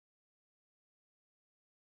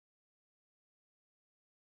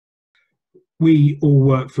we all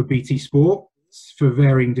work for BT Sport for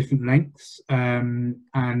varying different lengths, and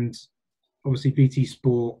obviously BT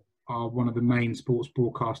Sport are one of the main sports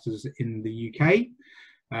broadcasters in the UK,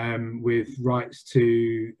 with rights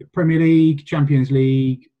to the Premier League, Champions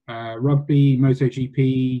League, rugby,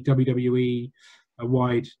 MotoGP, WWE, a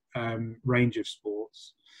wide range of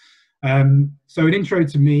sports. So an intro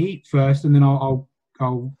to me first, and then I'll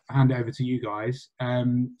hand it over to you guys.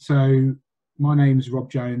 So my name's Rob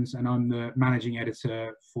Jones, and I'm the managing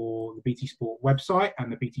editor for the BT Sport website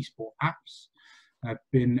and the BT Sport apps. I've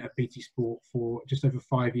been at BT Sport for just over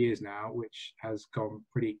 5 years now, which has gone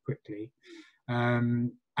pretty quickly.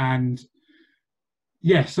 And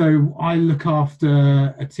yeah, so I look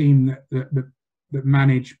after a team that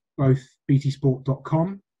manage both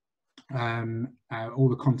btsport.com, all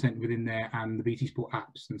the content within there, and the BT Sport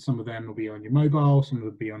apps. And some of them will be on your mobile, some of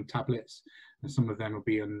them will be on tablets, and some of them will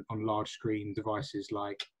be on large screen devices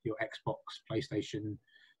like your Xbox, PlayStation,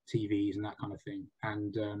 TVs, and that kind of thing.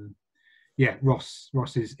 And yeah, Ross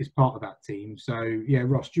is part of that team. So yeah,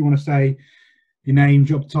 Ross, do you want to say your name,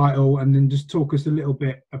 job title, and then just talk us a little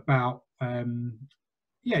bit about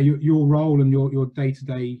your role and your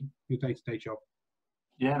day-to-day job?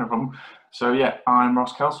 Yeah, no problem. So yeah, I'm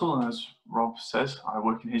Ross Kelsall, and as Rob says, I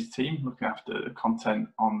work in his team, looking after the content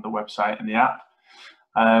on the website and the app.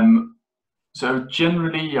 So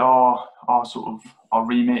generally, our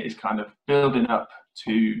remit is kind of building up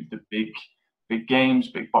to the big games,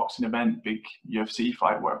 big boxing event, big UFC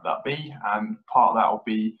fight, wherever that be, and part of that will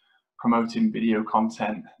be promoting video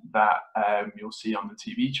content that you'll see on the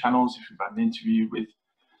TV channels. If you've had an interview with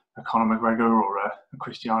a Conor McGregor or a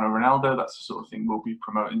Cristiano Ronaldo, that's the sort of thing we'll be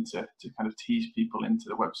promoting to kind of tease people into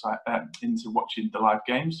the website, into watching the live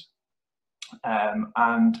games.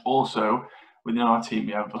 And also within our team,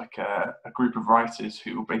 we have like a group of writers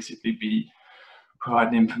who will basically be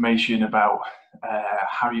providing information about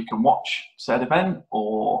how you can watch said event,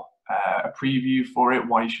 or a preview for it,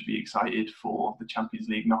 why you should be excited for the Champions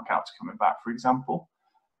League knockouts coming back, for example.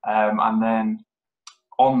 And then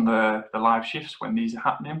on the live shifts, when these are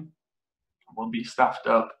happening, we'll be staffed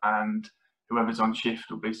up, and whoever's on shift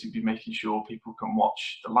will basically be making sure people can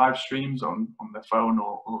watch the live streams on their phone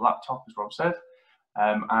or laptop, as Rob said.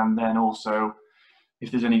 And then also,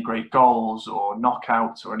 if there's any great goals or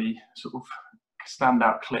knockouts or any sort of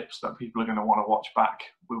standout clips that people are going to want to watch back,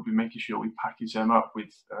 we'll be making sure we package them up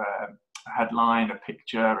with a headline, a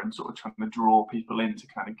picture, and sort of trying to draw people in to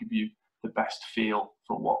kind of give you the best feel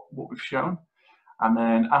for what we've shown. And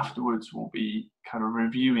then afterwards, we'll be kind of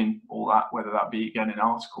reviewing all that, whether that be, again, in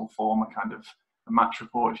article form, a kind of a match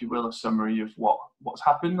report, if you will, a summary of what's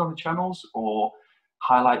happened on the channels, or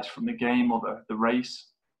highlights from the game or the race,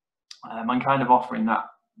 and kind of offering that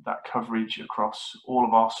coverage across all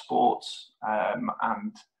of our sports,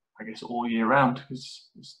 and I guess all year round, because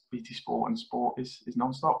BT Sport and sport is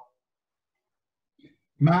non-stop.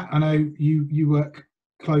 Matt, I know you work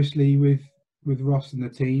closely with Ross and the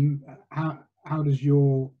team. What is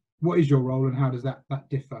your role, and how does that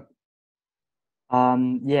differ?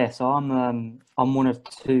 Yeah, so I'm one of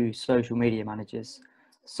 2 social media managers,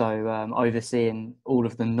 so overseeing all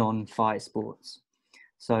of the non-fight sports,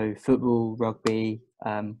 so football, rugby,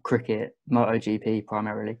 cricket, MotoGP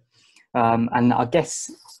primarily, and I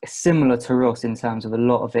guess similar to Ross in terms of a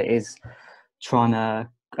lot of it is trying to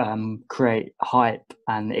create hype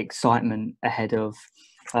and excitement ahead of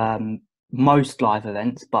most live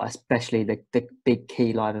events, but especially the big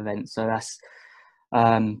key live events. So that's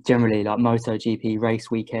generally like MotoGP race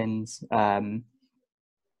weekends,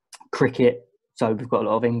 cricket. So we've got a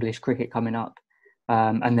lot of English cricket coming up,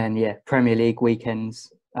 and then Premier League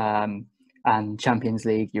weekends, and Champions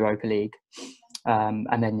League, Europa League,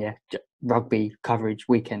 and then rugby coverage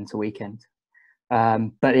weekend to weekend.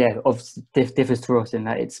 But obviously differs to us in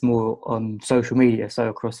that it's more on social media, so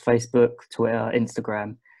across Facebook, Twitter,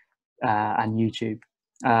 Instagram, and YouTube.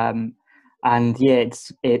 And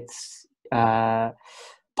it's part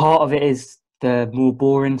of it is the more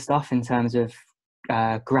boring stuff in terms of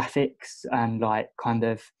graphics and like kind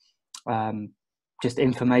of just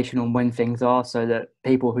information on when things are, so that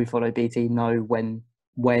people who follow BT know when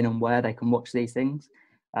and where they can watch these things,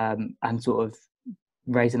 and sort of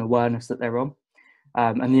raising awareness that they're on.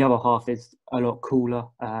 And the other half is a lot cooler,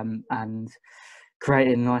 and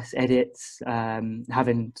creating nice edits,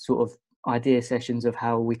 having sort of idea sessions of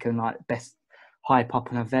how we can like best hype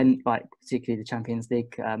up an event, like particularly the Champions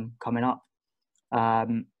League coming up.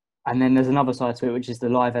 And then there's another side to it, which is the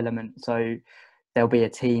live element. So there'll be a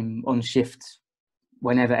team on shift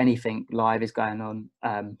whenever anything live is going on,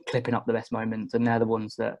 clipping up the best moments, and they're the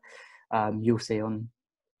ones that you'll see on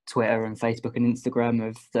Twitter and Facebook and Instagram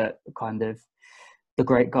of the kind of the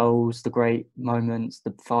great goals, the great moments,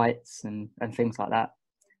 the fights, and things like that.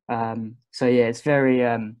 So yeah, it's very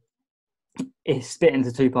it's split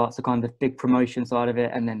into two parts: the kind of big promotion side of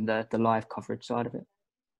it, and then the live coverage side of it.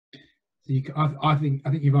 So I think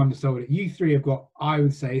you've undersold it. You three have got, I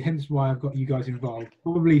would say, hence why I've got you guys involved,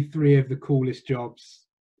 probably three of the coolest jobs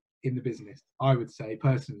in the business, I would say,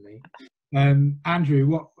 personally.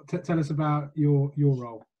 Andrew, tell us about your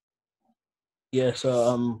role. Yeah,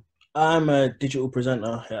 so I'm a digital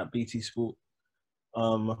presenter here at BT Sport.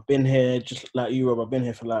 I've been here, just like you, Rob, I've been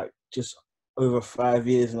here for like just over 5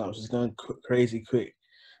 years now, which is going crazy quick.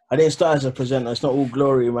 I didn't start as a presenter. It's not all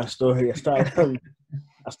glory in my story. I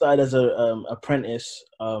started as an apprentice.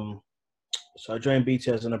 So I joined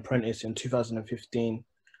BT as an apprentice in 2015.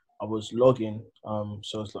 I was logging.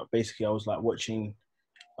 So it's like basically I was like watching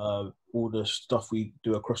all the stuff we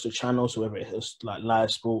do across the channel. So whether it's like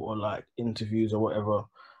live sport or like interviews or whatever.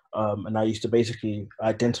 And I used to basically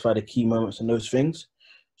identify the key moments and those things.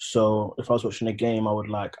 So if I was watching a game, I would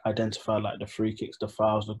like identify like the free kicks, the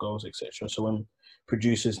fouls, the goals, etc. So when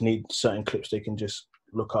producers need certain clips, they can just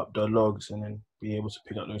look up the logs and then be able to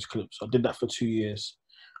pick up those clips. So I did that for 2 years.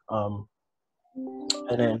 And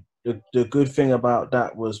then the good thing about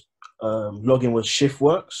that was logging was shift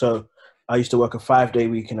work. So I used to work a 5-day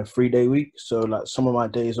week and a 3-day week. So like some of my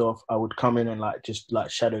days off, I would come in and like just like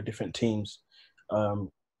shadow different teams,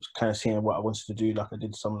 kind of seeing what I wanted to do. Like I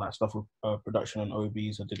did some like stuff with production and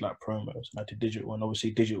OBs. I did like promos and I did digital, and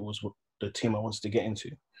obviously digital was the team I wanted to get into.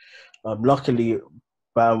 Luckily,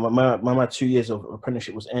 by my 2 years of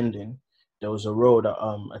apprenticeship was ending, there was a role that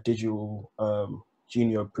a digital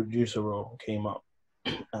junior producer role came up,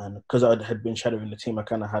 and because I had been shadowing the team, I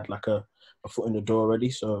kind of had like a foot in the door already.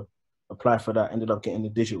 So applied for that, ended up getting the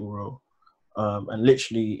digital role, and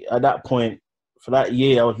literally at that point for that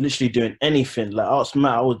year, I was literally doing anything. Like Ask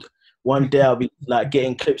Matt, one day I'll be like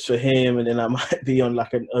getting clips for him, and then I might be on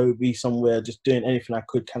like an OB somewhere, just doing anything I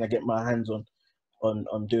could, kind of get my hands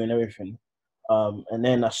on doing everything. And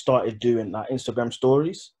then I started doing like Instagram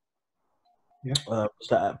stories. Yeah. It's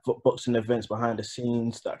like boxing events, behind the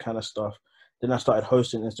scenes, that kind of stuff. Then I started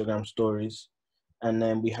hosting Instagram stories, and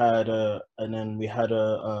then we had a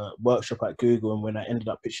workshop at Google, and when I ended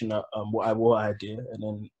up pitching that What I Wore idea, and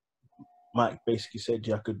then Mike basically said,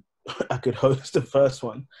 yeah, I could host the first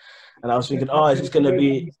one, and I was thinking, is this going to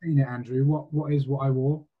be? Have you seen it, Andrew? What is What I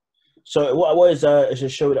Wore? So What I Wore is a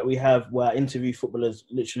show that we have where I interview footballers,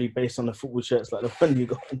 literally based on the football shirts, like the one you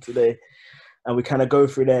got on today, and we kind of go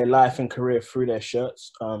through their life and career through their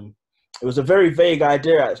shirts. It was a very vague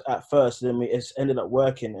idea at first, and then it ended up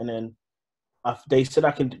working. And then they said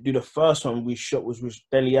I can do the first one we shot was with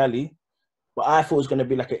Dele Alli, but I thought it was going to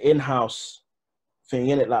be like an in-house thing,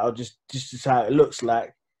 in it, like I'll just how it looks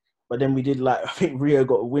like. But then we did like, I think Rio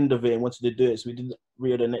got a wind of it and wanted to do it, so we did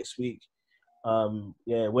Rio the next week.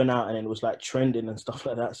 Went out, and then it was like trending and stuff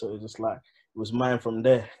like that. So it was just like, it was mine from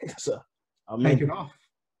there. So taken off.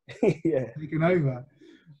 Yeah, taken over.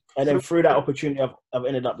 And then through that opportunity, I've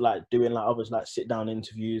ended up like doing like others, like sit down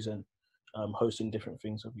interviews and hosting different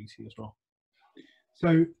things for BT as well.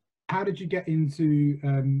 So how did you get into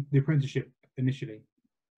the apprenticeship initially?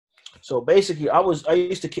 So basically, I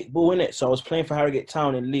used to kick ball in it. So I was playing for Harrogate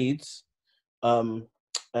Town in Leeds, and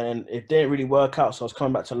it didn't really work out. So I was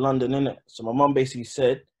coming back to London in it. So my mum basically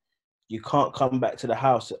said, "You can't come back to the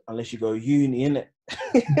house unless you go uni in it."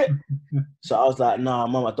 So I was like, "Nah,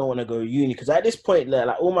 Mum, I don't want to go uni," because at this point,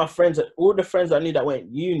 like all the friends I knew that went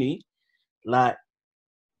uni, like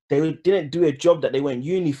they didn't do a job that they went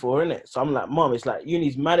uni for, innit? So I'm like, Mum, it's like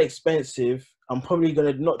uni's mad expensive. I'm probably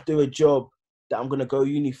gonna not do a job that I'm gonna go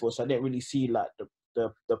uni for. So I didn't really see like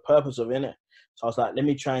the purpose of it. So I was like, let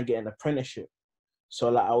me try and get an apprenticeship. So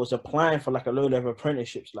like I was applying for like a load of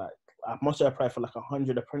apprenticeships. Like I must have applied for like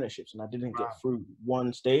 100 apprenticeships, and I didn't get through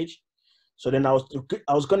one stage. So then I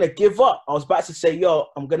was gonna give up. I was about to say, yo,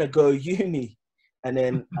 I'm gonna go uni. And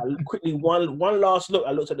then I quickly, one last look,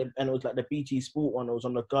 I looked at and it was like the BT Sport one. It was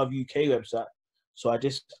on the Gov UK website. So I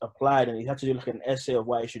just applied, and you had to do like an essay of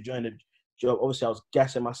why you should join the job. Obviously, I was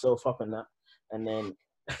gassing myself up in that. And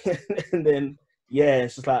then, yeah,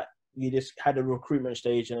 it's just like, you just had a recruitment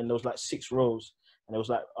stage, and then there was like 6 roles, and there was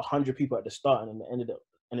like 100 people at the start, and then it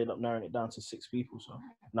ended up narrowing it down to 6 people. So,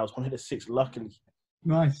 and I was one of the 6, luckily.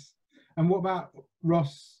 Nice. And what about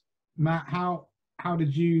Ross, Matt? How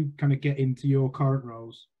did you kind of get into your current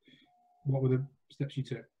roles? What were the steps you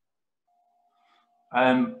took?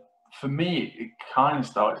 For me, it kind of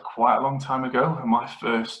started quite a long time ago, and my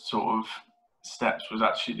first sort of steps was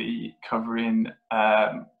actually covering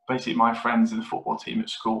basically my friends in the football team at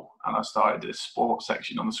school, and I started a sports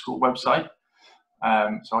section on the school website.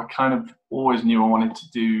 So I kind of always knew I wanted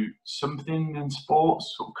to do something in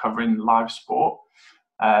sports, sort of covering live sport.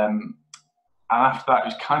 And after that, it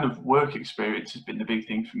was kind of work experience has been the big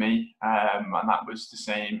thing for me. And that was the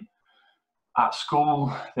same at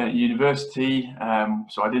school, then at university.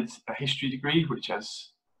 So I did a history degree, which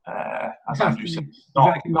as Andrew said,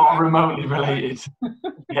 not remotely related.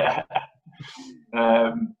 Yeah.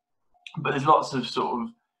 But there's lots of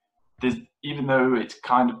even though it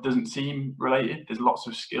kind of doesn't seem related, there's lots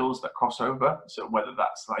of skills that cross over. So whether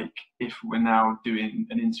that's like, if we're now doing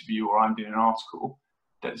an interview or I'm doing an article,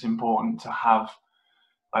 that's important to have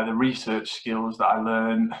like the research skills that I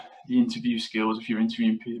learn, the interview skills if you're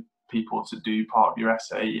interviewing people to do part of your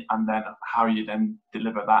essay, and then how you then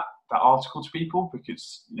deliver that article to people,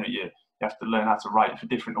 because you have to learn how to write for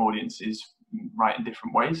different audiences, write in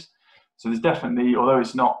different ways. So there's definitely, although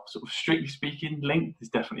it's not sort of strictly speaking linked, there's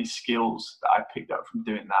definitely skills that I picked up from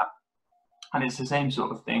doing that. And it's the same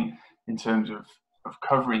sort of thing in terms of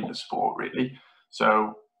covering the sport, really.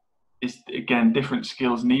 So it's, again, different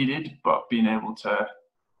skills needed, but being able to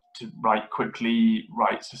write quickly,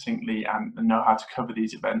 write succinctly, and know how to cover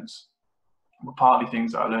these events were partly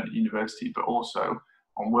things that I learned at university, but also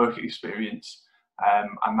on work experience.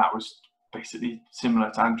 And that was basically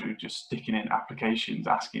similar to Andrew, just sticking in applications,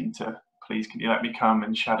 asking to, please, can you let me come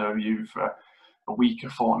and shadow you for a week, a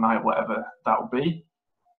fortnight, whatever that will be.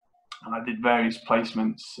 And I did various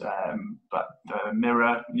placements, but the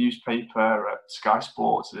Mirror newspaper at Sky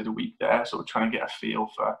Sports, I did a week there, sort of trying to get a feel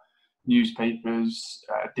for newspapers,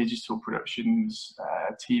 digital productions,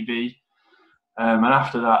 TV. And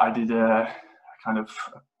after that, I did a kind of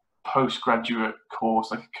postgraduate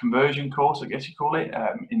course, like a conversion course, I guess you call it,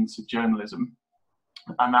 into journalism.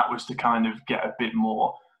 And that was to kind of get a bit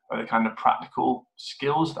more of the kind of practical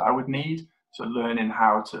skills that I would need. So learning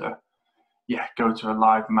how to, go to a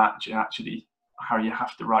live match, and actually how you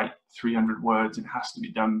have to write 300 words and it has to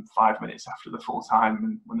be done 5 minutes after the full time.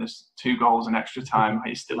 And when there's 2 goals in extra time, how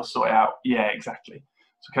you still sort it out. Yeah, exactly.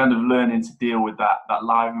 So kind of learning to deal with that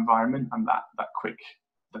live environment and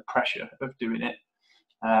the pressure of doing it.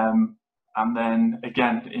 And then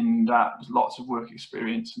again, in that was lots of work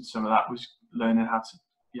experience, and some of that was learning how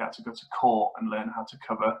to go to court and learn how to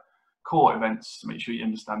cover court events to make sure you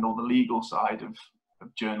understand all the legal side of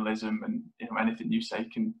journalism, and anything you say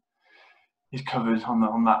is covered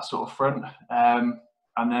on that sort of front.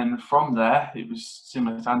 And then from there, it was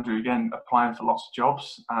similar to Andrew again, applying for lots of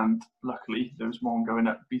jobs, and luckily there was one going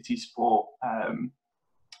at BT Sport,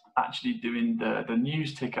 actually doing the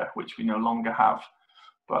news ticker, which we no longer have.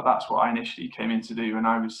 But that's what I initially came in to do, and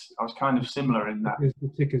I was kind of similar in that. The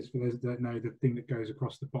tickers, for those that don't know, the thing that goes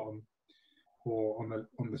across the bottom or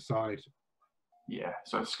on the side. Yeah,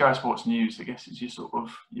 so Sky Sports News, I guess, is your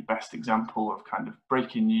best example of kind of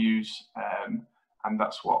breaking news, and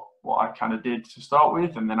that's what I kind of did to start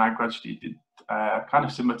with, and then I gradually did kind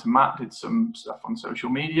of similar to Matt, did some stuff on social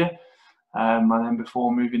media, and then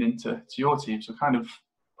before moving into your team, so kind of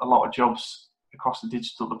a lot of jobs across the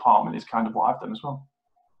digital department is kind of what I've done as well.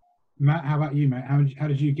 Matt, how about you, mate? How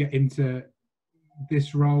did you get into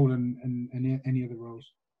this role and any other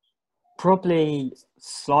roles? Probably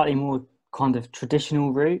slightly more kind of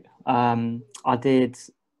traditional route. I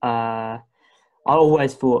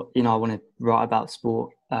always thought, I want to write about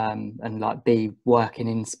sport and like be working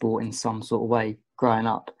in sport in some sort of way growing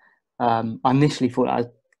up. I initially thought I was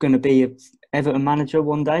going to be an Everton manager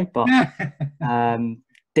one day, but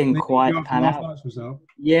didn't quite pan out.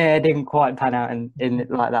 Yeah, it didn't quite pan out in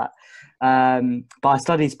like that. But I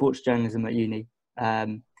studied sports journalism at uni,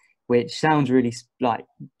 which sounds really like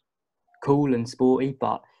cool and sporty,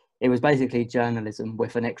 but it was basically journalism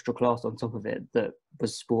with an extra class on top of it that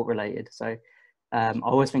was sport related. So I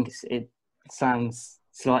always think it sounds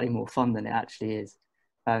slightly more fun than it actually is.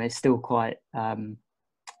 It's still quite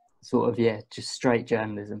just straight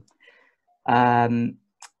journalism. And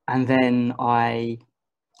then a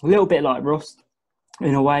little bit like Ross,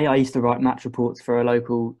 in a way, I used to write match reports for a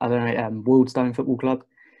local, Waldstone Football Club.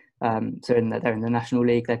 So they're in the National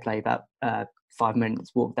League. They play about 5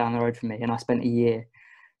 minutes walk down the road from me. And I spent a year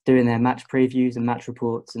doing their match previews and match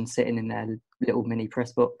reports and sitting in their little mini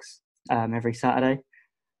press box every Saturday.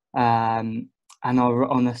 And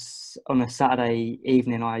on a Saturday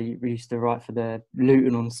evening, I used to write for the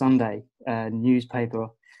Luton on Sunday newspaper,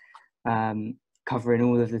 covering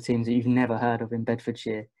all of the teams that you've never heard of in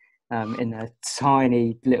Bedfordshire, in a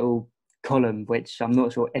tiny little column, which I'm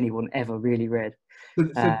not sure anyone ever really read. So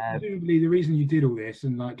presumably the reason you did all this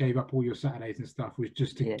and like gave up all your Saturdays and stuff was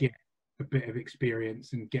just to get a bit of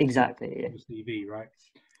experience and get exactly your CV, right?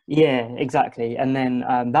 Yeah, exactly. And then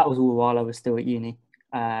that was all while I was still at uni.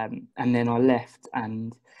 And then I left,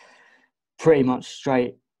 and pretty much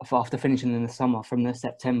straight after finishing in the summer, from the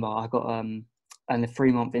September, I got a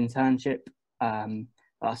 3-month internship at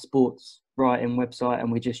a sports writing website,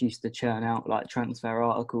 and we just used to churn out like transfer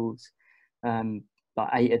articles, like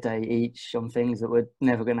 8 a day each, on things that were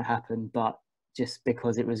never going to happen, but just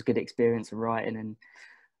because it was a good experience of writing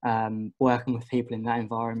and working with people in that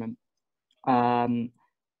environment.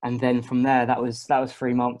 And then from there, that was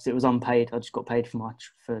 3 months. It was unpaid. I just got paid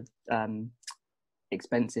for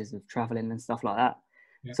expenses of traveling and stuff like that.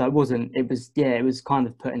 Yeah. So it was kind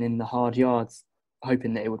of putting in the hard yards,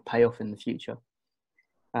 hoping that it would pay off in the future.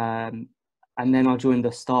 And then I joined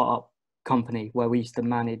a startup company where we used to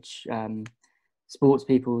manage sports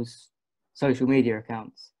people's social media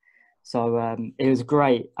accounts. So it was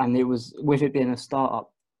great, and it was, with it being a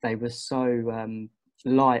startup, they were so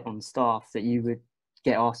light on staff that you would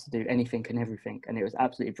get asked to do anything and everything, and it was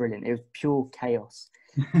absolutely brilliant. It was pure chaos.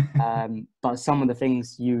 But some of the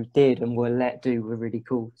things you did and were let do were really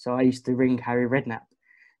cool. So I used to ring Harry Redknapp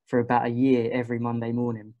for about a year every Monday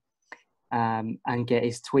morning, and get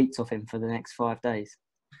his tweets off him for the next 5 days.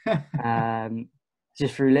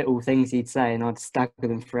 Just through little things he'd say, and I'd stagger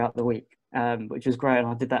them throughout the week, which was great. And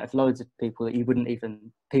I did that with loads of people that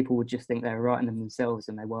people would just think they were writing them themselves,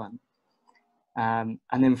 and they weren't. And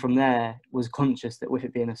then from there, was conscious that with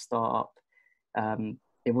it being a startup,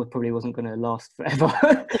 it probably wasn't going to last forever.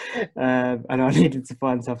 And I needed to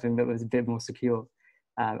find something that was a bit more secure.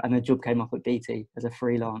 And a job came up at BT as a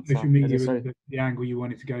freelancer. Social media was the angle you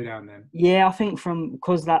wanted to go down then? Yeah, I think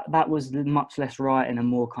because that was much less writing and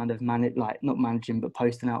more kind of not managing, but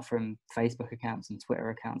posting out from Facebook accounts and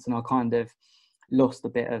Twitter accounts. And I kind of lost a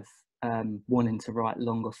bit of wanting to write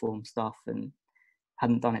longer form stuff, and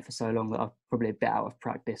hadn't done it for so long that I'm probably a bit out of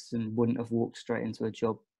practice and wouldn't have walked straight into a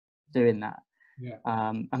job doing that. Yeah.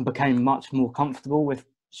 And became much more comfortable with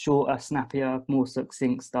shorter, snappier, more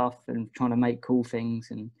succinct stuff, and trying to make cool things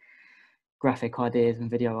and graphic ideas and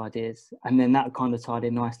video ideas. And then that kind of tied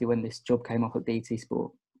in nicely when this job came up at BT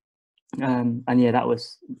Sport. And yeah, that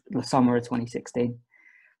was the summer of 2016.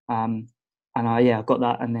 And I got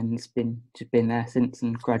that, and then it's been there since,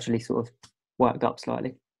 and gradually sort of worked up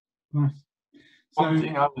slightly. Nice. So, one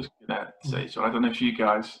thing I was going to say, so I don't know if you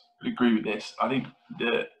guys would agree with this. I think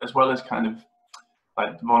as well as kind of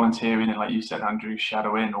like volunteering and, like you said, Andrew,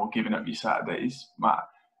 shadowing or giving up your Saturdays, Matt,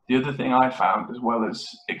 the other thing I found, as well as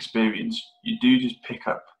experience, you do just pick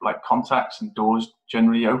up like contacts, and doors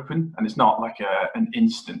generally open, and it's not like an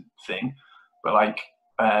instant thing, but like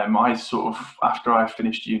I sort of, after I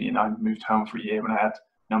finished uni and I moved home for a year when I had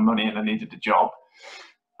no money and I needed a job,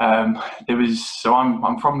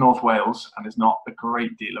 I'm from North Wales, and there's not a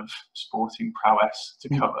great deal of sporting prowess to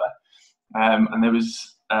cover. And there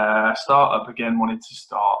was a startup again wanted to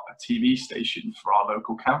start a TV station for our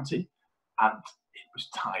local county, and it was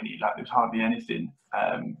tiny, like there was hardly anything.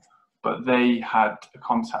 But they had a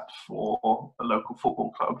contact for a local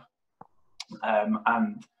football club,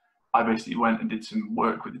 and I basically went and did some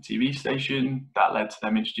work with the TV station. That led to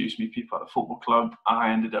them introducing me people at the football club. I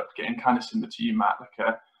ended up getting kind of similar to you, Matt,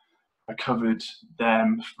 I covered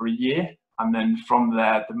them for a year, and then from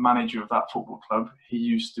there, the manager of that football club, he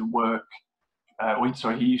used to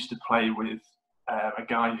play with a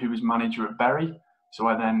guy who was manager at Bury. So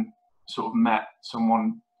I then sort of met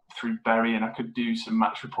someone through Bury, and I could do some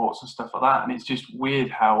match reports and stuff like that. And it's just weird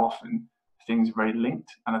how often things are very linked.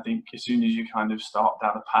 And I think as soon as you kind of start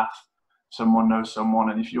down a path, someone knows someone,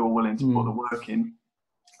 and if you're willing to put the work in,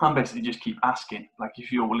 and basically just keep asking, like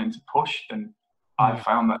if you're willing to push, then I've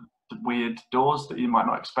found that the weird doors that you might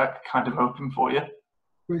not expect kind of open for you.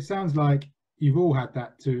 Well, it sounds like you've all had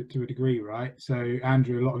that to a degree, right? So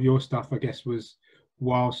Andrew, a lot of your stuff, I guess, was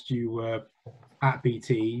whilst you were at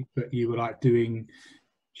BT, but you were like doing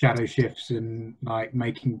shadow shifts and like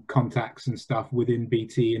making contacts and stuff within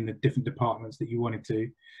BT in the different departments that you wanted to.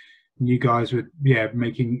 And you guys were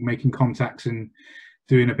making contacts and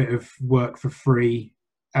doing a bit of work for free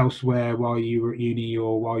elsewhere while you were at uni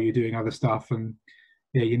or while you're doing other stuff. And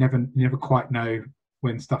yeah, you never quite know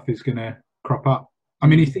when stuff is going to crop up. I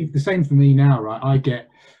mean, it's the same for me now, right? I get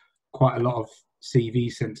quite a lot of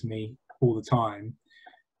CVs sent to me all the time,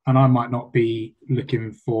 and I might not be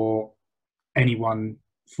looking for anyone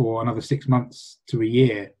for another 6 months to a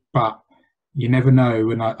year, but you never know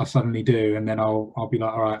when I suddenly do, and then I'll be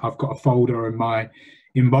like, all right, I've got a folder in my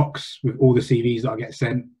inbox with all the CVs that I get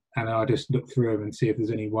sent, and then I just look through them and see if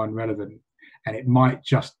there's anyone relevant. And it might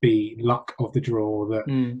just be luck of the draw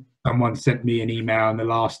that someone sent me an email in the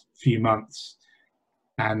last few months,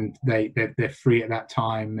 and they're free at that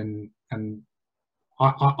time, and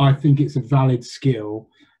I think it's a valid skill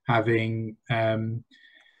having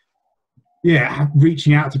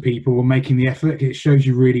reaching out to people and making the effort. It shows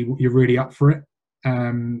you're really up for it,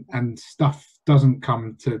 and stuff doesn't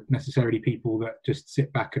come to necessarily people that just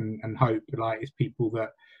sit back and hope. Like, it's people that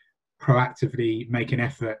proactively make an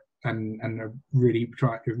effort and really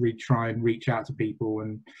try and reach out to people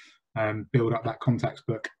and build up that contacts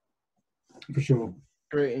book, for sure.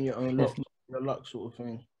 Creating your own luck sort of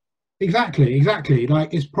thing. Exactly.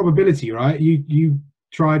 Like, it's probability, right? You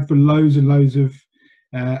tried for loads and loads of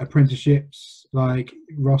apprenticeships. Like,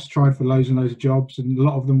 Ross tried for loads and loads of jobs, and a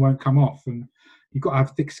lot of them won't come off. And you've got to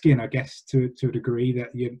have thick skin, I guess, to a degree, that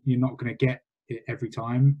you're not going to get it every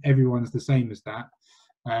time. Everyone's the same as that.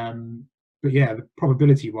 But yeah, the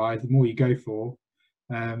probability-wise, the more you go for,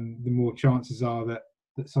 the more chances are that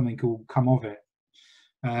something will come of it.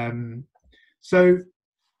 So,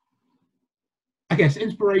 I guess,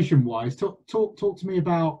 inspiration-wise, talk to me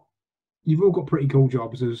about. You've all got pretty cool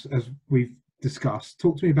jobs, as we've discussed.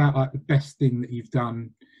 Talk to me about, like, the best thing that you've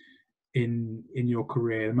done in your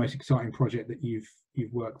career, the most exciting project that you've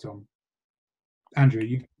worked on. Andrew,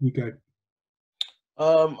 you go.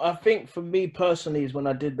 I think for me personally is when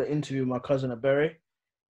I did the interview with my cousin at Bury,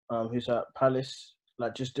 who's at Palace.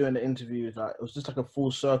 Like, just doing the interview, like, it was just like a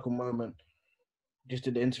full circle moment. Just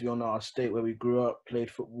did the interview on our estate where we grew up, played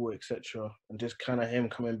football, etc., and just kind of him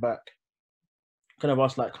coming back, kind of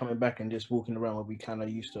us like coming back and just walking around where we kind of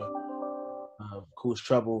used to cause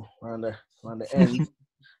trouble around the end.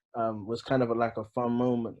 Was kind of like a fun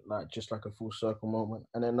moment, like just like a full circle moment.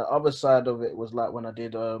 And then the other side of it was like when I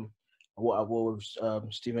did what I wore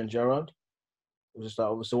with Steven Gerrard. It was just like,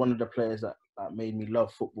 obviously one of the players that made me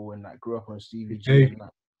love football and that grew up on Stevie G.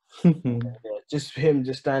 And yeah, just him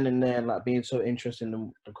just standing there and like being so interested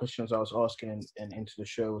in the questions I was asking and into the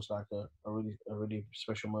show was like a really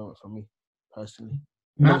special moment for me personally.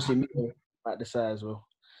 And obviously me at the side as well.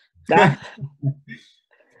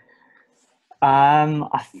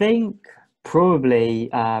 I think probably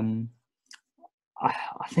I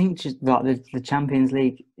think just like the Champions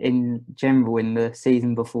League in general in the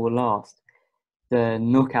season before last, the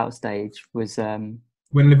knockout stage was when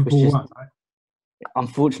Liverpool won, right?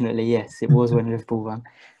 Unfortunately, yes, it was when Liverpool won.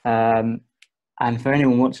 And for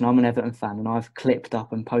anyone watching, I'm an Everton fan, and I've clipped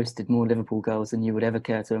up and posted more Liverpool goals than you would ever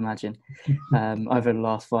care to imagine over the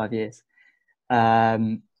last 5 years.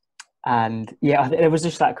 And yeah, there was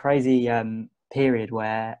just that crazy period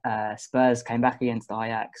where Spurs came back against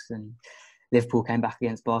Ajax and Liverpool came back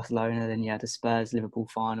against Barcelona. Then you had a Spurs-Liverpool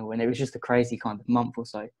final, and it was just a crazy kind of month or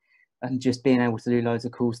so. And just being able to do loads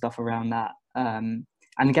of cool stuff around that. And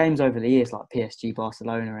games over the years like PSG,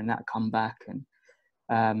 Barcelona, and that comeback,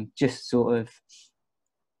 and just sort of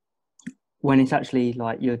when it's actually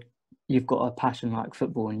like you've got a passion like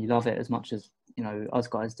football and you love it as much as, you know, us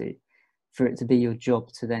guys do, for it to be your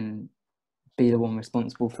job to then be the one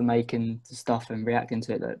responsible for making the stuff and reacting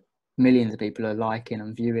to it that millions of people are liking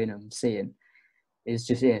and viewing and seeing is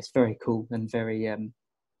just, yeah, it's very cool and very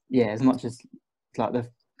as much as like the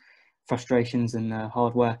frustrations and the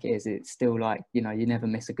hard work it is, it's still like, you know, you never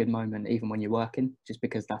miss a good moment even when you're working, just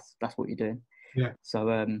because that's what you're doing. Yeah. So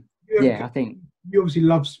I think you obviously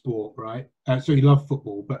love sport, right? So you love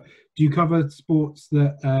football, but do you cover sports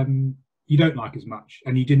that you don't like as much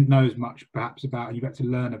and you didn't know as much perhaps about and you've had to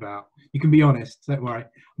learn about? You can be honest, don't worry,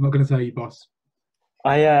 I'm not going to tell you, boss.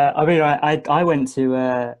 I mean, I went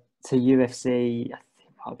to UFC. I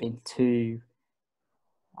think I've been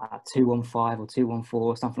 215 or 214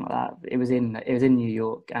 or something like that. It was in New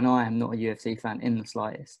York, and I am not a UFC fan in the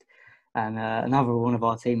slightest. And another one of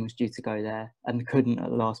our team was due to go there and couldn't at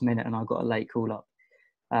the last minute, and I got a late call up.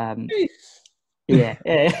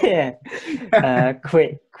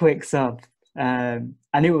 Quick sub, and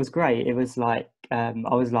it was great. It was like I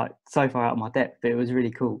was like so far out of my depth, but it was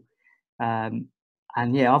really cool. And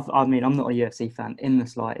yeah, I mean, I'm not a UFC fan in the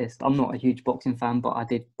slightest. I'm not a huge boxing fan, but I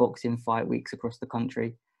did boxing fight weeks across the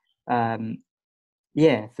country.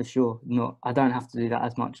 Yeah, for sure. I don't have to do that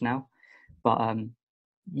as much now, but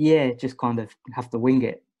yeah, just kind of have to wing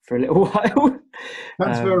it for a little while.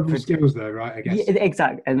 Transferable skills, though, right? I guess. Yeah,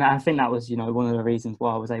 exactly, and I think that was, you know, one of the reasons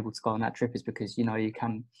why I was able to go on that trip is because, you know, you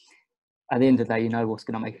can, at the end of the day, you know what's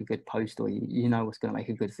going to make a good post, or you know what's going to make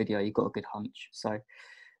a good video. You've got a good hunch, so.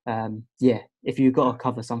 Yeah, if you've got to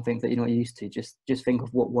cover something that you're not used to, just think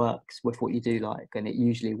of what works with what you do like, and it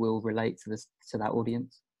usually will relate to that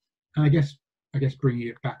audience. And I guess bringing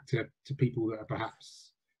it back to people that are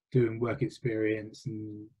perhaps doing work experience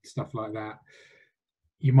and stuff like that,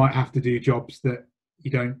 you might have to do jobs that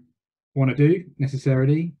you don't want to do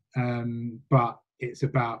necessarily, but it's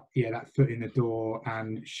about that foot in the door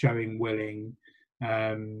and showing willing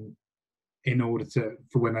in order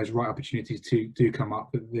for when those right opportunities do come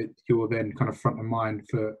up, that you're then kind of front of mind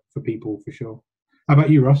for people, for sure. How about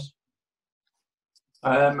you, Ross?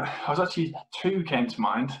 I was actually, two came to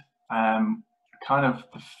mind. Kind of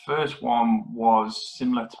the first one was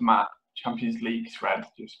similar to Matt, Champions League thread,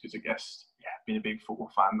 just because I guess, being a big football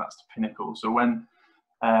fan, that's the pinnacle. So when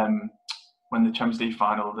the Champions League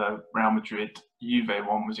final, the Real Madrid Juve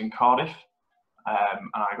one was in Cardiff, and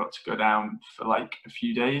I got to go down for like a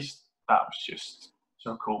few days. That was just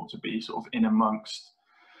so cool to be sort of in amongst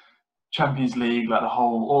Champions League, like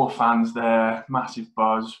all the fans there, massive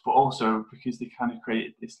buzz, but also because they kind of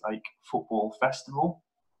created this like football festival.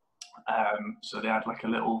 So they had like a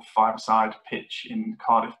little 5-a-side pitch in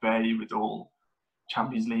Cardiff Bay with all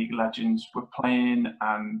Champions League legends were playing,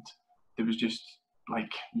 and there was just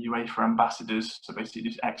like UEFA ambassadors, so basically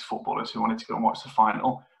just ex-footballers who wanted to go and watch the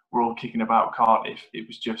final, were all kicking about Cardiff. It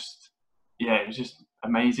was just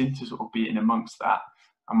amazing to sort of be in amongst that.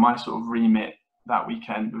 And my sort of remit that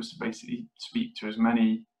weekend was to basically speak to as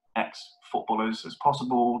many ex-footballers as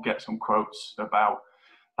possible, get some quotes about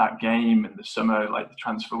that game and the summer, like the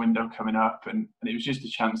transfer window coming up, and it was just a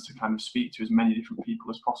chance to kind of speak to as many different people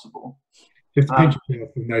as possible. You have to pinch yourself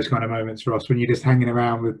in those kind of moments, Ross, when you're just hanging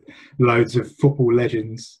around with loads of football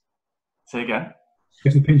legends. Say again?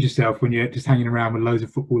 You have to pinch yourself when you're just hanging around with loads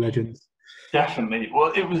of football legends. Definitely.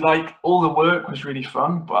 Well, it was like all the work was really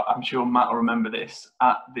fun, but I'm sure Matt will remember this.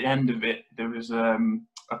 At the end of it, there was a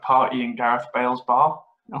party in Gareth Bale's bar.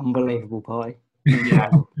 Unbelievable party.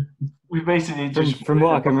 Yeah. We basically just... From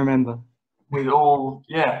what I can remember. With all...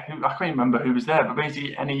 Yeah, I can't remember who was there, but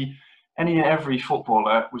basically any and every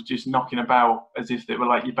footballer was just knocking about as if they were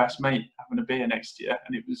like your best mate having a beer next to you,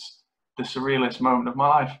 and it was the surrealist moment of my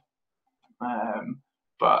life.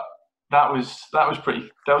 But that was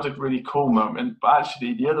a really cool moment. But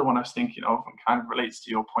actually, the other one I was thinking of, and kind of relates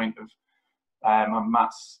to your point of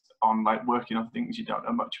Matt's on like working on things you don't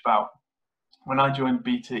know much about. When I joined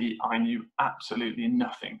BT, I knew absolutely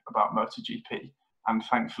nothing about MotoGP, and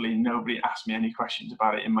thankfully nobody asked me any questions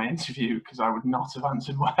about it in my interview because I would not have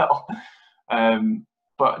answered well.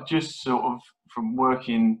 But just sort of from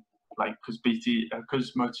working, like, because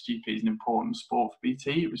MotoGP is an important sport for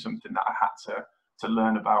BT, it was something that I had to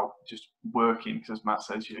learn about just working, because as Matt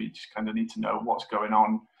says, you just kind of need to know what's going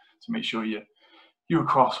on to make sure you're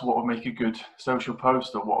across what would make a good social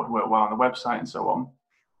post or what would work well on the website and so on.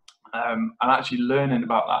 And actually learning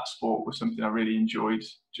about that sport was something I really enjoyed,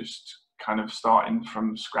 just kind of starting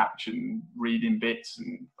from scratch and reading bits,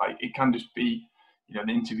 and like it can just be, the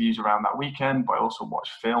interviews around that weekend, but I also watch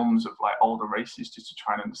films of like older races just to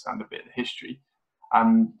try and understand a bit of the history.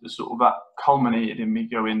 And sort of that culminated in me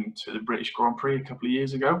going to the British Grand Prix a couple of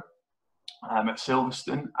years ago at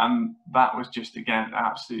Silverstone, and that was just, again, an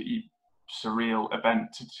absolutely surreal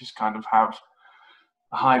event to just kind of have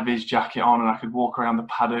a high-vis jacket on, and I could walk around the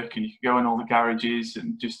paddock and you could go in all the garages,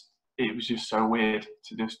 and it was just so weird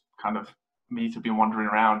to just kind of me to be wandering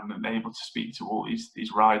around and able to speak to all these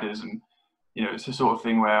riders. And it's the sort of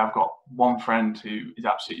thing where I've got one friend who is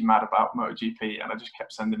absolutely mad about MotoGP, and I just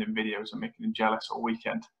kept sending him videos and making him jealous all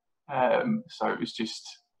weekend. So it was just,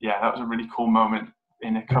 that was a really cool moment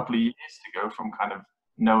in a couple of years to go from kind of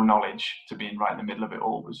no knowledge to being right in the middle of it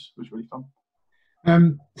all was really fun.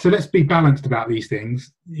 So let's be balanced about these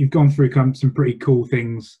things. You've gone through some pretty cool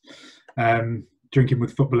things, drinking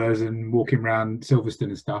with footballers and walking around Silverstone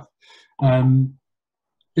and stuff.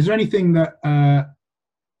 Is there anything that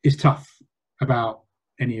is tough about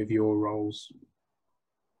any of your roles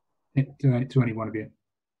to any one of you?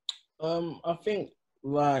 I think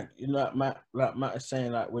like Matt is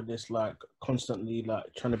saying, like with this like constantly like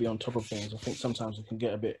trying to be on top of things, I think sometimes it can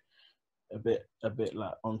get a bit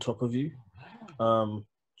like on top of you.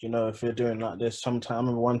 If you're doing like this, I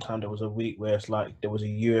remember one time there was a week where it's like there was a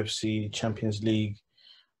UFC Champions League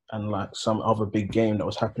and like some other big game that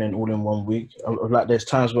was happening all in one week. Like there's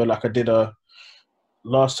times where like I did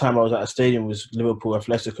last time I was at a stadium was Liverpool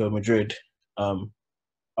Atletico Madrid. I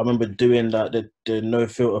remember doing that the no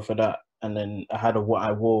filter for that, and then I had what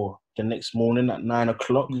I wore the next morning at 9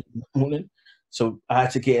 o'clock in the morning. So I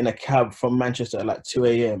had to get in a cab from Manchester at like 2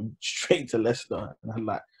 a.m. straight to Leicester, and I had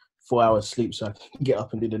like 4 hours sleep so I can get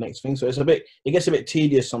up and do the next thing. So it gets a bit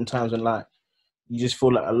tedious sometimes, and like you just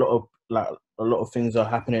feel like a lot of things are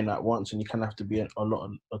happening at once, and you kind of have to be a lot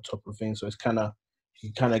on top of things. So it's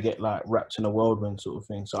you kind of get like wrapped in a whirlwind sort of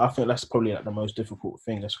thing. So I think that's probably like the most difficult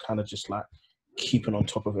thing. That's kind of just like keeping on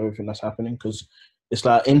top of everything that's happening, because it's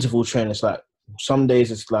like interval training. It's like some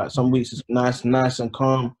days it's like some weeks it's nice and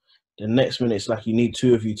calm. The next minute it's like you need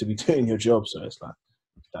two of you to be doing your job. So it's like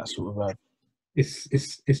that sort of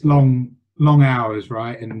it's long long hours,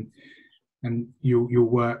 right? And you'll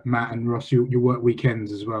work, Matt and Ross, you'll work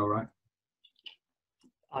weekends as well, right?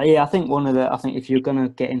 Yeah, I think I think if you're gonna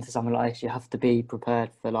get into something like this, you have to be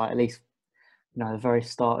prepared for like at least, you know, the very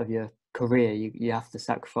start of your career. You have to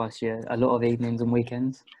sacrifice a lot of evenings and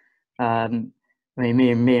weekends. I mean,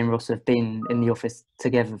 me and Ross have been in the office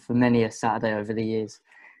together for many a Saturday over the years.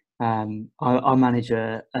 I manage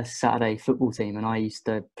a Saturday football team, and I used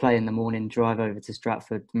to play in the morning, drive over to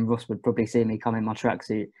Stratford, and Ross would probably see me come in my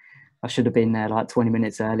tracksuit. I should have been there like 20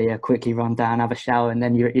 minutes earlier, quickly run down, have a shower, and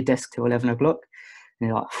then you're at your desk till 11 o'clock. And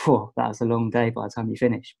you're like, whew, that was a long day by the time you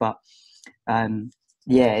finish. But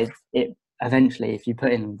yeah, it eventually, if you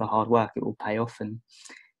put in the hard work, it will pay off.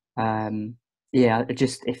 And yeah,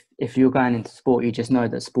 just if you're going into sport, you just know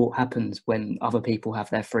that sport happens when other people have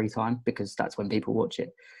their free time, because that's when people watch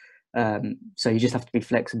it. So you just have to be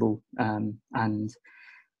flexible and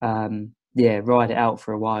yeah, ride it out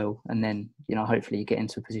for a while, and then, you know, hopefully you get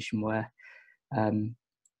into a position where you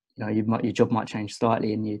know, your job might change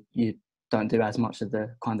slightly, and you don't do as much of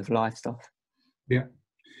the kind of live stuff. Yeah.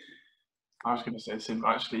 I was going to say similar,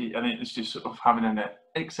 actually. I think it's just sort of having an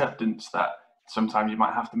acceptance that sometimes you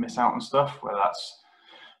might have to miss out on stuff, whether that's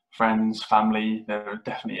friends, family. There are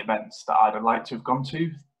definitely events that I'd have liked to have gone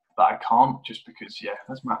to that I can't, just because, yeah,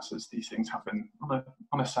 as Matt says, these things happen on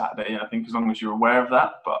a Saturday. And I think as long as you're aware of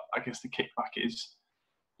that, but I guess the kickback is,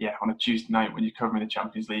 yeah, on a Tuesday night when you're covering the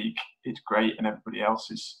Champions League, it's great, and everybody else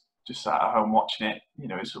is just sat at home watching it. You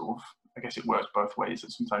know, it's sort of, I guess it works both ways,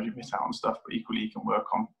 that sometimes you miss out on stuff, but equally you can work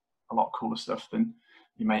on a lot cooler stuff than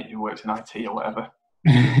your mate who works in IT or whatever.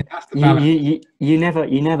 You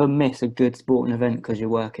never miss a good sporting event because you're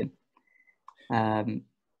working.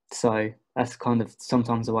 So that's kind of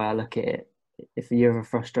sometimes the way I look at it. If you're ever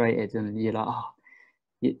frustrated and you're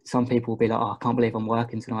like, some people will be like, oh, I can't believe I'm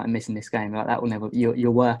working tonight and missing this game. Like, that will never.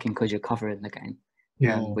 You're working because you're covering the game.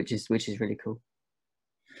 Yeah, which is really cool.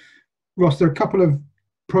 Ross, there are a couple of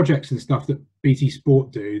projects and stuff that BT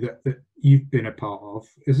Sport do that you've been a part of.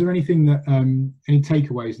 Is there anything that any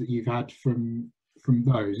takeaways that you've had from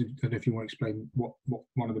those? I don't know if you want to explain what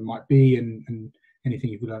one of them might be, and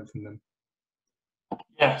anything you've learned from them.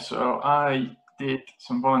 Yeah, so I did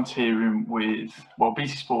some volunteering with, well,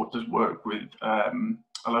 BT Sport does work with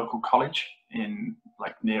a local college in,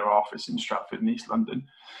 like, near our office in Stratford in East London,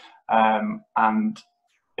 and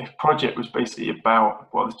a project was basically about,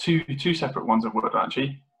 well, the two separate ones I've worked on,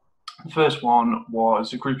 actually. The first one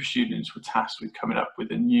was a group of students were tasked with coming up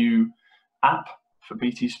with a new app for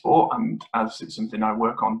BT Sport, and as it's something I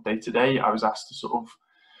work on day to day, I was asked to sort of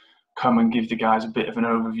come and give the guys a bit of an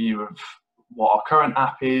overview of what our current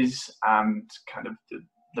app is and kind of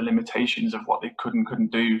the limitations of what they could and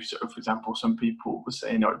couldn't do. So, for example, some people were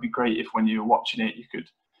saying, it'd be great if when you were watching it, you could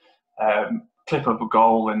clip up a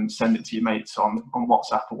goal and send it to your mates on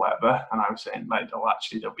WhatsApp or whatever. And I was saying, like, oh,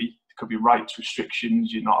 actually, there could be rights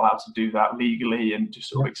restrictions. You're not allowed to do that legally, and just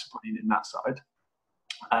sort of explaining that side.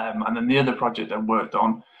 And then the other project I worked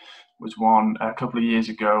on was one a couple of years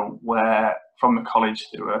ago where, from the college,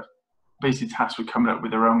 they were basically tasked with coming up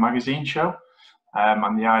with their own magazine show.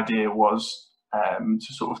 And the idea was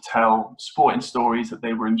to sort of tell sporting stories that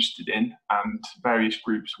they were interested in, and various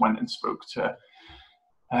groups went and spoke to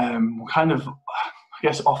kind of, I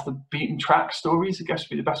guess, off the beaten track stories, I guess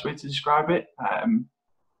would be the best way to describe it.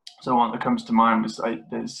 So one that comes to mind was, like,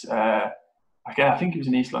 there's, again, I think it was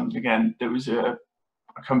in East London again, there was a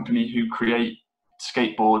company who create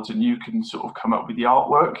skateboards, and you can sort of come up with the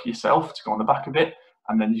artwork yourself to go on the back of it,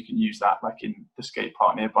 and then you can use that, like, in the skate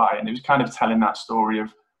park nearby. And it was kind of telling that story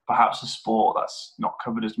of perhaps a sport that's not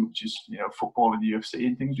covered as much as, you know, football and the UFC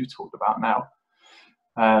and things we talked about now.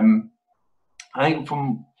 I think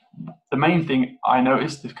from the main thing I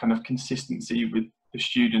noticed, the kind of consistency with the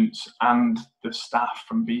students and the staff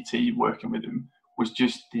from BT working with them, was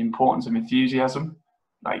just the importance of enthusiasm,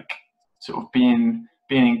 like sort of being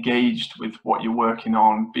engaged with what you're working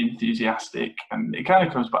on, be enthusiastic. And it kind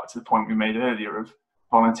of comes back to the point we made earlier of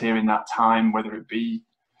volunteering that time, whether it be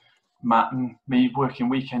Matt and me working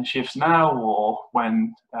weekend shifts now, or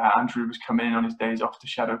when Andrew was coming in on his days off to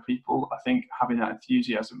shadow people. I think having that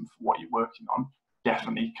enthusiasm for what you're working on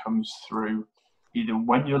definitely comes through either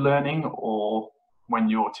when you're learning or when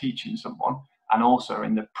you're teaching someone, and also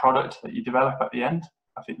in the product that you develop at the end.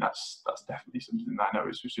 I think that's definitely something that I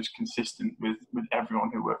noticed was just consistent with everyone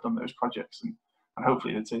who worked on those projects, and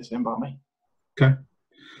hopefully they'd say the same about me. Okay.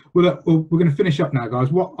 Well, we're going to finish up now,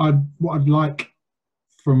 guys. What I'd like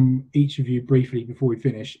from each of you briefly before we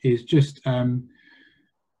finish is just one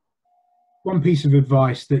piece of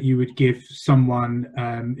advice that you would give someone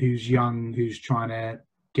who's young, who's trying to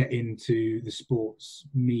get into the sports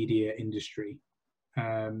media industry?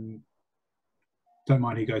 Don't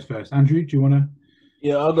mind who goes first. Andrew, do you want to?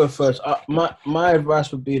 Yeah, I'll go first. My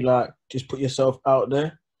advice would be like, just put yourself out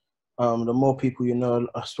there. The more people you know,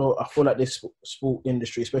 I feel like this sport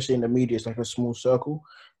industry, especially in the media, is like a small circle,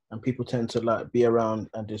 and people tend to like be around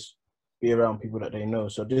and just be around people that they know.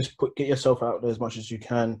 So just get yourself out there as much as you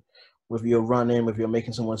can. Whether you're running, whether you're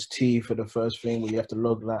making someone's tea for the first thing, whether you have to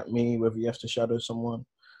log like me, whether you have to shadow someone,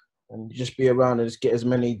 and just be around and just get as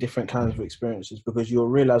many different kinds of experiences, because you'll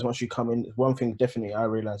realize once you come in, one thing definitely I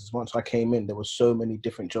realized is once I came in, there were so many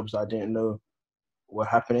different jobs that I didn't know were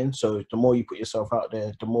happening. So the more you put yourself out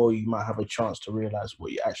there, the more you might have a chance to realize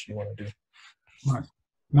what you actually want to do. Nice.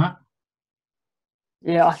 Matt?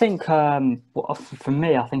 Yeah, I think for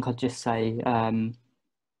me, I think I'd just say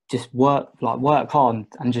just work hard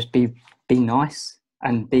and just be nice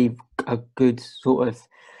and be a good sort of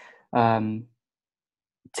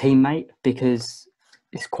teammate, because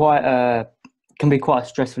it's can be quite a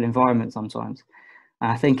stressful environment sometimes.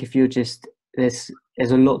 And I think if you're just there's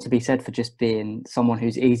a lot to be said for just being someone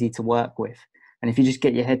who's easy to work with. And if you just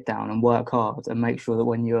get your head down and work hard and make sure that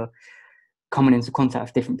when you're coming into contact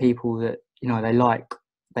with different people that, you know, they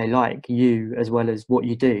like you as well as what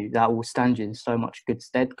you do, that will stand you in so much good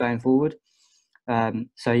stead going forward.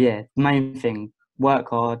 So yeah, main thing, work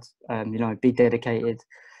hard, you know, be dedicated,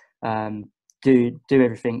 do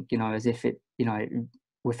everything, you know, as if it, you know,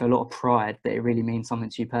 with a lot of pride that it really means something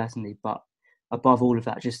to you personally. But above all of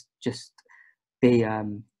that, just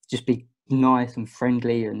be nice and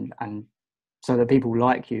friendly and so that people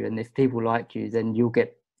like you. And if people like you, then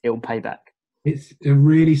it'll pay back. It's a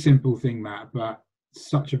really simple thing, Matt, but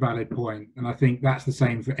such a valid point. And I think that's the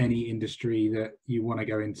same for any industry that you want to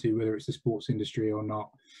go into, whether it's the sports industry or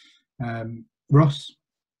not. Ross?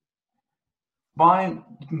 Mine,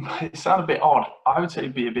 it sounds a bit odd. I would say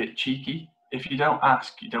be a bit cheeky. If you don't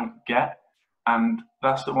ask, you don't get. And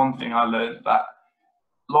that's the one thing I learned, that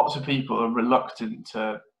lots of people are reluctant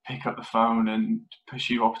to pick up the phone and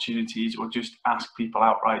pursue opportunities or just ask people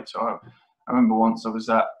outright. So I remember once I was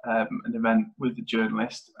at an event with a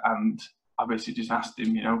journalist, and I basically just asked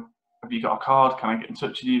him, you know, have you got a card? Can I get in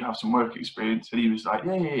touch with you? Have some work experience? And he was like,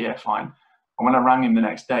 yeah, fine. And when I rang him the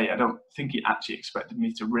next day, I don't think he actually expected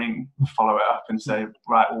me to ring, follow it up and say,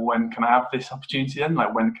 right, well, when can I have this opportunity then?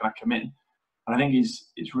 Like, when can I come in? And I think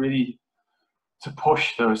it's really to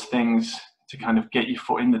push those things to kind of get your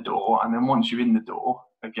foot in the door. And then once you're in the door,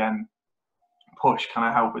 again, push, can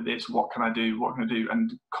I help with this? What can I do? What can I do?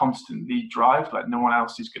 And constantly drive, like no one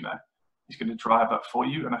else is gonna drive that for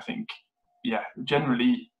you. And I think, yeah,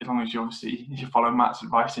 generally, as long as you follow Matt's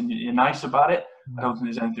advice and you're nice about it, I don't think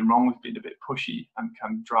there's anything wrong with being a bit pushy and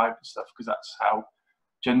can drive and stuff, because that's how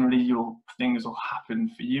generally your things will happen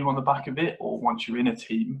for you on the back of it. Or once you're in a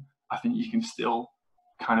team, I think you can still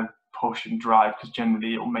kind of push and drive, because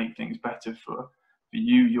generally it'll make things better for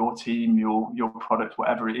you, your team, your product,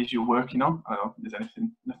 whatever it is you're working on. I don't think there's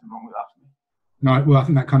nothing wrong with that for me. No, well, I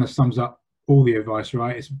think that kind of sums up all the advice,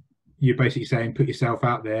 right? You're basically saying put yourself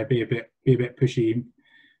out there, be a bit pushy,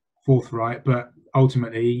 forthright, but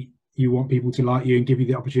ultimately you want people to like you and give you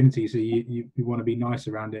the opportunity, so you want to be nice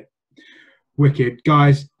around it. Wicked.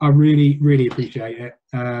 Guys, I really, really appreciate it.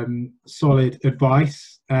 Solid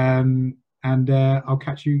advice. And I'll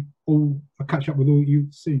catch up with all you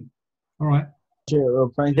soon. All right. Cheers,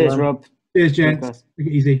 Rob. Thank Cheers, you, Rob. Cheers, gents. Take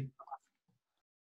it easy.